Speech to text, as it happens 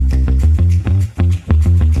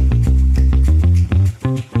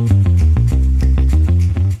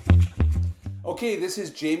Hey, this is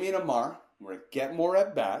Jamie and Amar. We're at Get More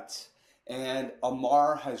at Bats, and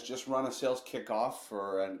Amar has just run a sales kickoff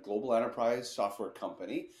for a global enterprise software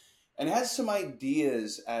company and has some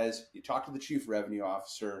ideas as you talk to the chief revenue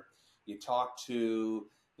officer, you talk to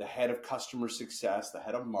the head of customer success, the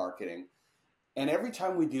head of marketing, and every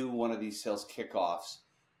time we do one of these sales kickoffs,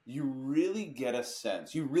 you really get a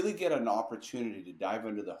sense, you really get an opportunity to dive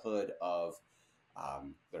under the hood of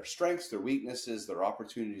their strengths, their weaknesses, their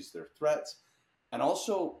opportunities, their threats, and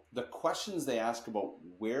also the questions they ask about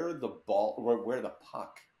where the ball or where the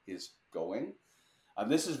puck is going.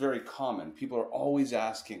 This is very common. People are always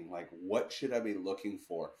asking, like, what should I be looking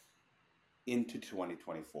for into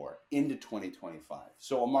 2024, into 2025?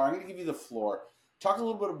 So, Amar, I'm going to give you the floor. Talk a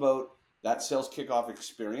little bit about that sales kickoff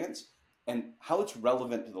experience and how it's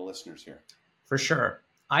relevant to the listeners here. For sure.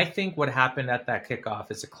 I think what happened at that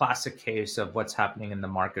kickoff is a classic case of what's happening in the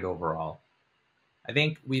market overall. I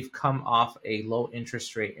think we've come off a low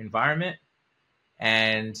interest rate environment,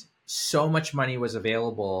 and so much money was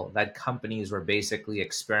available that companies were basically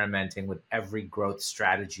experimenting with every growth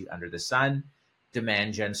strategy under the sun.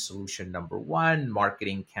 Demand gen solution number one,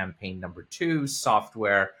 marketing campaign number two,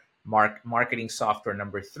 software, marketing software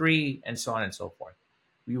number three, and so on and so forth.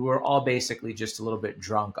 We were all basically just a little bit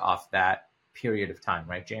drunk off that period of time,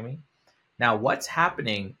 right, Jamie? Now, what's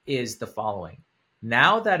happening is the following.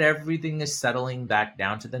 Now that everything is settling back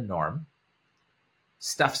down to the norm,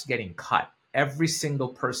 stuff's getting cut. Every single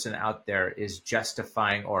person out there is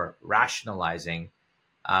justifying or rationalizing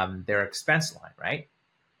their expense line, right?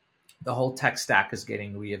 The whole tech stack is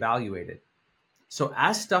getting reevaluated. So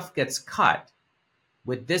as stuff gets cut,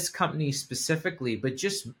 with this company specifically, but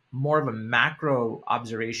just more of a macro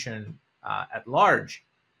observation at large,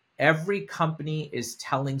 every company is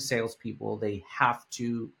telling salespeople they have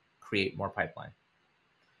to create more pipeline.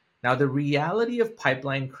 Now, the reality of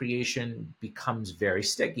pipeline creation becomes very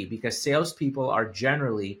sticky because salespeople are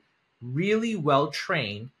generally really well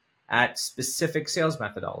trained at specific sales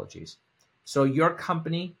methodologies. So your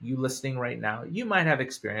company, you listening right now, you might have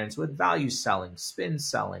experience with value selling, spin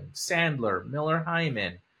selling, Sandler, Miller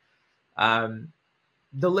Hyman.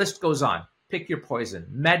 The list goes on. Pick your poison.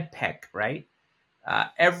 MedPech, right?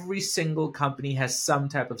 Every single company has some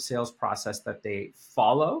type of sales process that they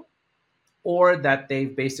follow or that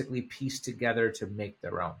they've basically pieced together to make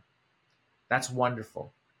their own. That's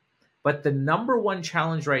wonderful. But the number one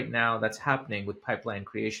challenge right now that's happening with pipeline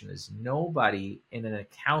creation is nobody in an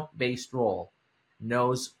account-based role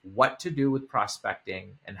knows what to do with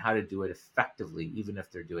prospecting and how to do it effectively, even if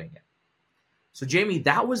they're doing it. So Jamie,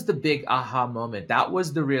 that was the big aha moment. That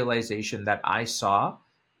was the realization that I saw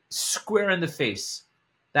square in the face,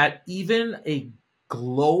 that even a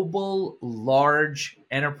global large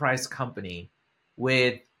enterprise company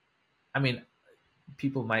with, I mean,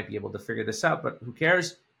 people might be able to figure this out, but who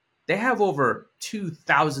cares? They have over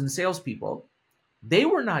 2,000 salespeople. They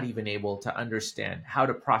were not even able to understand how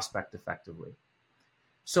to prospect effectively.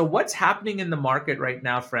 So what's happening in the market right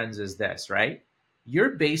now, friends, is this, right?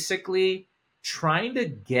 You're basically trying to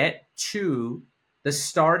get to the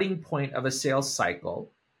starting point of a sales cycle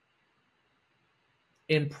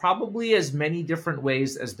in probably as many different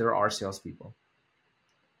ways as there are salespeople.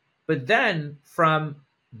 But then from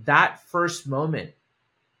that first moment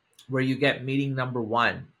where you get meeting number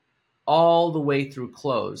one all the way through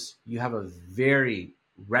close, you have a very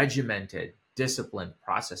regimented, disciplined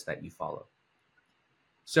process that you follow.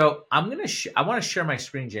 So I want to share my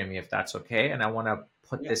screen, Jamie, if that's okay, and I want to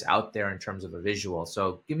put this out there in terms of a visual.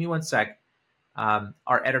 So give me one sec.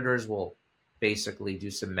 Our editors will basically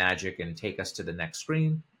do some magic and take us to the next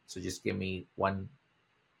screen. So just give me one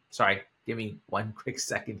quick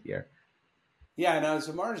second here. Yeah, now as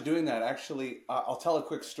Amar's doing that, actually, I'll tell a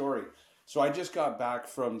quick story. So I just got back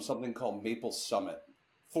from something called Maple Summit.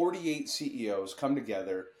 48 CEOs come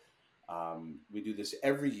together. We do this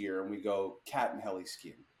every year, and we go cat and heli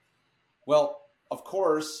skiing. Well, of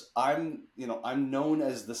course, I'm known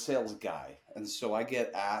as the sales guy, and so I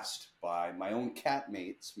get asked by my own cat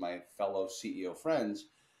mates, my fellow CEO friends,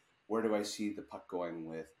 where do I see the puck going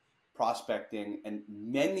with prospecting? And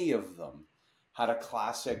many of them had a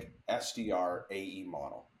classic SDR AE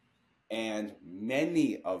model, and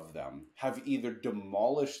many of them have either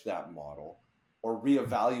demolished that model or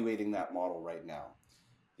reevaluating that model right now.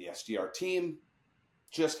 The SDR team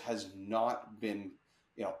just has not been,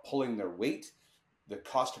 pulling their weight. The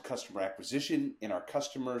cost of customer acquisition in our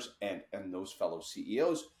customers and those fellow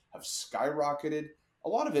CEOs have skyrocketed. A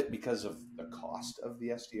lot of it because of the cost of the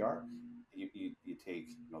SDR. You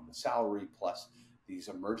take the salary plus these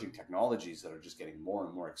emerging technologies that are just getting more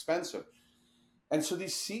and more expensive. And so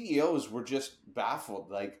these CEOs were just baffled,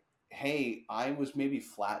 like, hey, I was maybe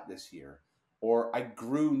flat this year, or I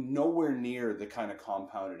grew nowhere near the kind of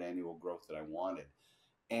compounded annual growth that I wanted,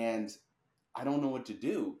 and I don't know what to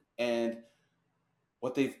do. And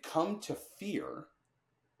what they've come to fear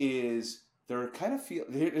is they're kind of feel.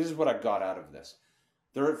 This is what I got out of this.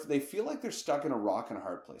 They feel like they're stuck in a rock and a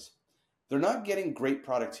hard place. They're not getting great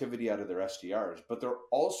productivity out of their SDRs, but they're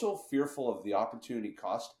also fearful of the opportunity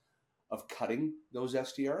cost of cutting those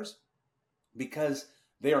SDRs because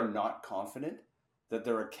they are not confident that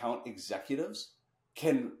their account executives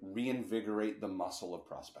can reinvigorate the muscle of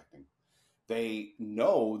prospecting. They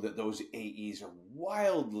know that those AEs are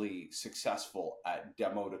wildly successful at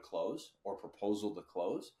demo to close or proposal to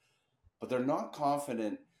close, but they're not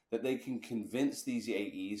confident that they can convince these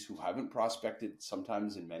AEs who haven't prospected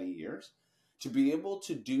sometimes in many years to be able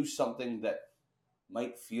to do something that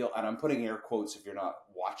might feel, and I'm putting air quotes if you're not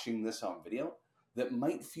watching this on video, that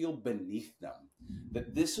might feel beneath them.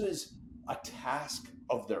 That this is a task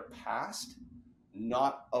of their past,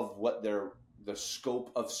 not of what the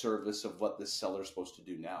scope of service of what this seller is supposed to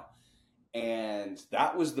do now. And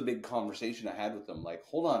that was the big conversation I had with them. Like,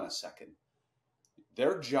 hold on a second.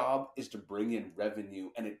 Their job is to bring in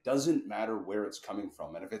revenue, and it doesn't matter where it's coming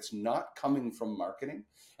from. And if it's not coming from marketing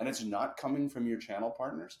and it's not coming from your channel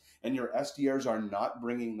partners and your SDRs are not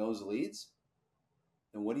bringing those leads,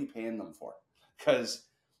 then what are you paying them for? Because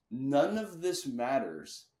none of this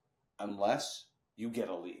matters unless you get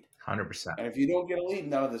a lead. 100%. And if you don't get a lead,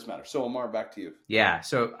 none of this matters. So Omar, back to you. Yeah.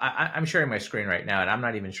 So I'm sharing my screen right now, and I'm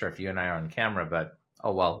not even sure if you and I are on camera, but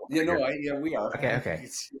oh well. Yeah, no, we are. Okay.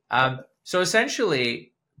 So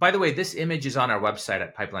essentially, by the way, this image is on our website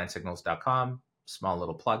at pipelines.com. Small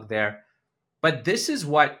little plug there. But this is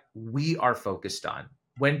what we are focused on.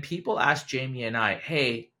 When people ask Jamie and I,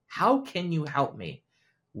 hey, how can you help me?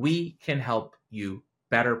 We can help you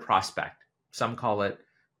better prospect. Some call it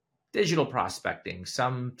digital prospecting.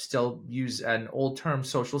 Some still use an old term,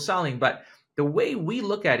 social selling. But the way we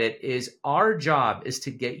look at it is our job is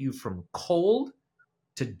to get you from cold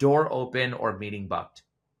to door open or meeting booked.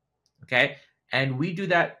 Okay. And we do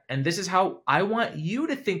that. And this is how I want you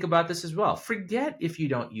to think about this as well. Forget if you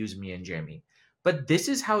don't use me and Jamie, but this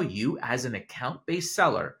is how you, as an account based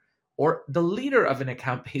seller or the leader of an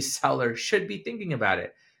account based seller, should be thinking about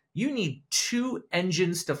it. You need two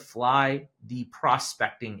engines to fly the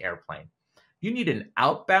prospecting airplane. You need an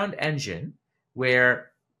outbound engine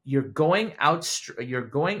where you're going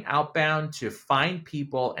outbound to find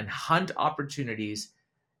people and hunt opportunities,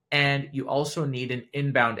 and you also need an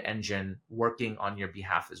inbound engine working on your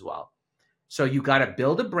behalf as well. So you got to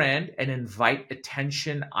build a brand and invite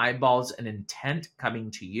attention, eyeballs, and intent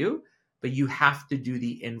coming to you, but you have to do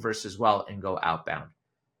the inverse as well and go outbound.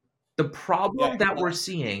 The problem that we're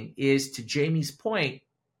seeing is, to Jamie's point,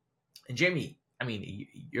 and Jamie, I mean,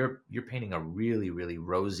 you're painting a really, really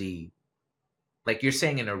rosy, like you're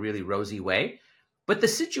saying in a really rosy way, but the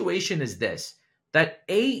situation is this, that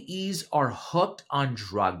AEs are hooked on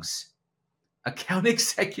drugs. Account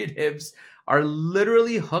executives are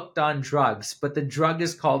literally hooked on drugs, but the drug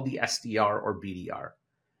is called the SDR or BDR.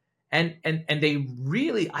 And they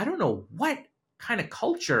really, I don't know what kind of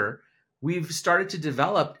culture we've started to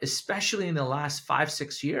develop, especially in the last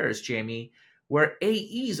 5-6 years, Jamie, where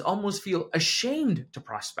AEs almost feel ashamed to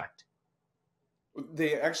prospect.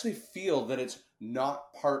 They actually feel that it's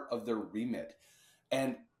not part of their remit.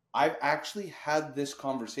 And I've actually had this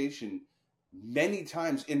conversation many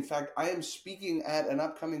times. In fact, I am speaking at an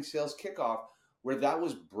upcoming sales kickoff where that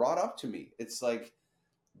was brought up to me. It's like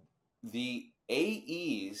the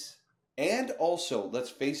AEs and also, let's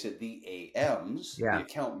face it, the AMs, the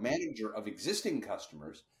account manager of existing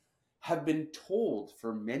customers, have been told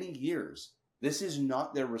for many years this is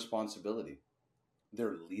not their responsibility.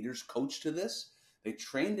 Their leaders coach to this. They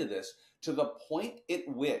train to this, to the point at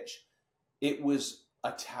which it was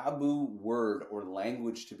a taboo word or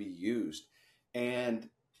language to be used. And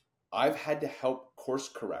I've had to help course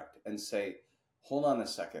correct and say, hold on a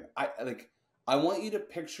second. I want you to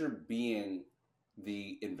picture being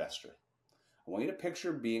the investor. I want you to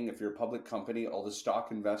picture being, if you're a public company, all the stock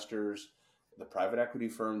investors, the private equity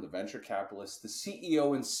firm, the venture capitalists, the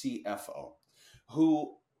CEO and CFO,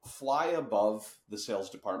 who fly above the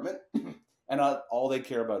sales department and all they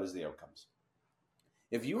care about is the outcomes.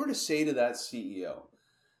 If you were to say to that CEO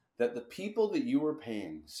that the people that you were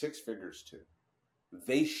paying 6 figures to,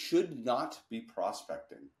 they should not be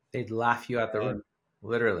prospecting, they'd laugh you out the room,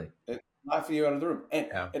 literally. Laugh you out of the room.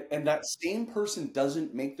 And that same person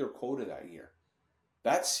doesn't make their quota that year.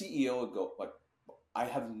 That CEO would go, like, I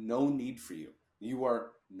have no need for you. You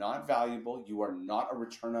are not valuable. You are not a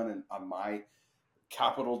return on my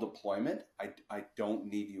capital deployment, I don't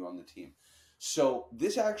need you on the team. So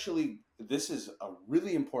this is a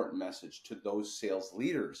really important message to those sales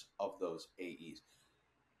leaders of those AEs.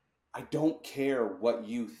 I don't care what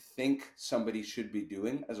you think somebody should be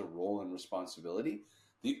doing as a role and responsibility.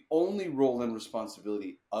 The only role and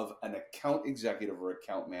responsibility of an account executive or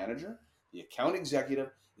account manager, the account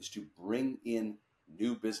executive, is to bring in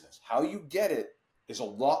new business. How you get it is a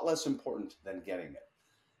lot less important than getting it.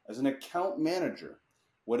 As an account manager,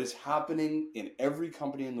 what is happening in every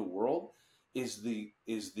company in the world is the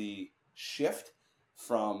shift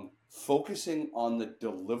from focusing on the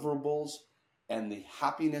deliverables and the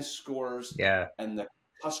happiness scores Yeah. and the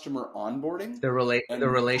customer onboarding The and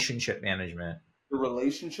relationship management. the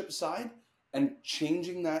relationship side, and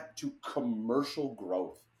changing that to commercial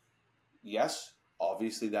growth. Yes,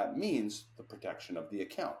 obviously that means the protection of the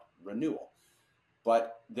account, renewal.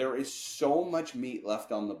 But there is so much meat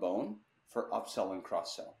left on the bone for upsell and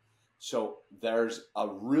cross sell. So there's a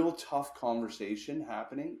real tough conversation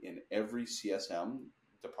happening in every CSM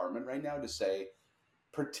department right now to say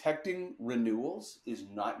protecting renewals is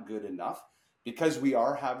not good enough, because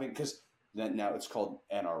because then now it's called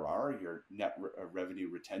NRR, your net revenue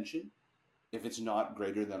retention. If it's not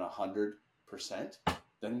greater than 100%,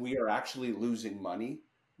 then we are actually losing money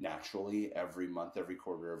naturally every month, every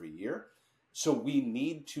quarter, every year. So we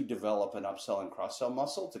need to develop an upsell and cross-sell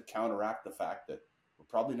muscle to counteract the fact that we're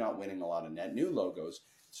probably not winning a lot of net new logos.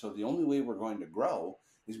 So the only way we're going to grow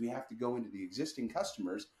is we have to go into the existing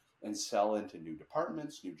customers and sell into new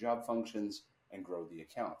departments, new job functions, and grow the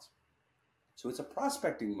accounts. So it's a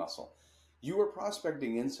prospecting muscle. You are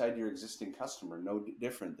prospecting inside your existing customer, no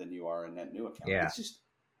different than you are a net new account. Yeah. It's just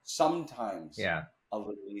sometimes Yeah. a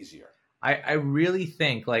little easier. I really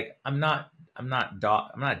think, like, I'm not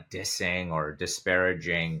dissing or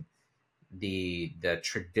disparaging the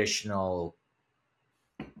traditional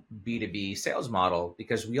B2B sales model,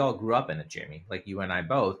 because we all grew up in it, Jamie, like you and I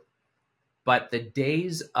both. But the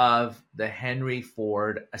days of the Henry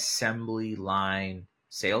Ford assembly line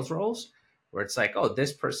sales roles, where it's like, oh,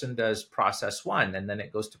 this person does process one, and then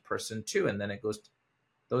it goes to person two, and then it goes to,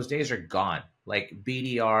 those days are gone. Like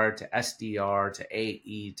BDR to SDR to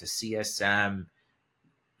AE to CSM,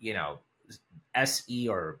 SE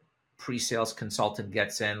or pre-sales consultant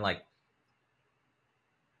gets in. Like,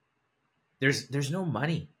 there's no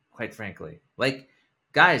money, quite frankly. Like,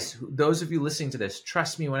 guys, those of you listening to this,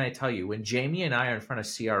 trust me when I tell you, when Jamie and I are in front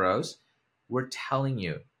of CROs, we're telling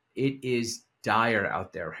you it is dire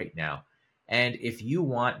out there right now. And if you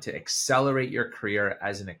want to accelerate your career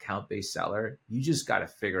as an account-based seller, you just got to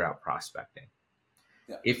figure out prospecting.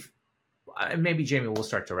 Yeah. If maybe Jamie, we'll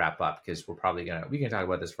start to wrap up, because we can talk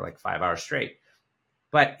about this for like 5 hours straight.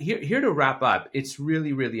 But here to wrap up, it's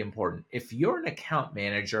really, really important. If you're an account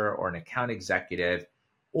manager or an account executive,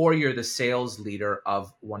 or you're the sales leader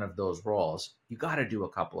of one of those roles, you got to do a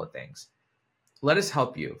couple of things. Let us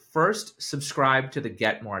help you. First, subscribe to the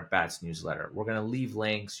Get More at Bats newsletter. We're going to leave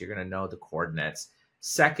links. You're going to know the coordinates.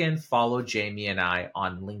 Second, follow Jamie and I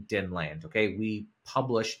on LinkedIn Land. Okay, we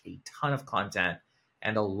publish a ton of content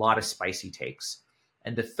and a lot of spicy takes.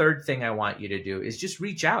 And the third thing I want you to do is just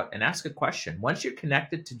reach out and ask a question. Once you're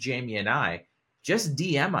connected to Jamie and I, just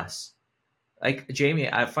DM us. Like, Jamie,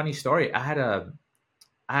 a funny story. I had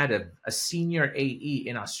a senior AE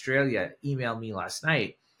in Australia email me last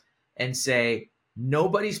night and say,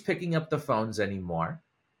 nobody's picking up the phones anymore.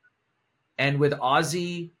 And with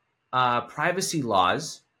Aussie privacy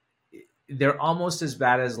laws, they're almost as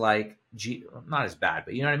bad as like, not as bad,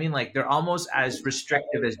 but you know what I mean? Like, they're almost as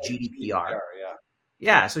restrictive as GDPR.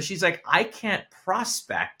 Yeah. So she's like, I can't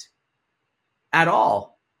prospect at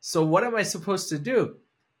all. So what am I supposed to do?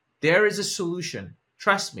 There is a solution.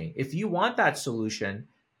 Trust me. If you want that solution,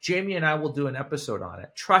 Jamie and I will do an episode on it.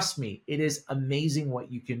 Trust me, it is amazing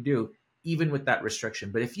what you can do, even with that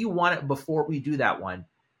restriction. But if you want it before we do that one,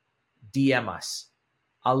 DM us.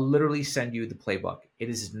 I'll literally send you the playbook. It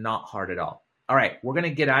is not hard at all. All right, we're going to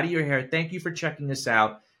get out of your hair. Thank you for checking us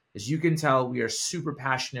out. As you can tell, we are super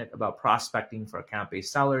passionate about prospecting for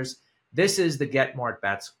account-based sellers. This is the Get More at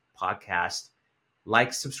Bats podcast.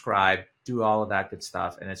 Like, subscribe, do all of that good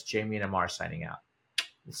stuff. And it's Jamie and Amar signing out.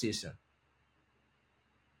 We'll see you soon.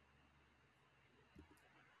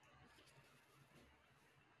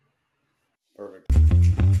 Perfect.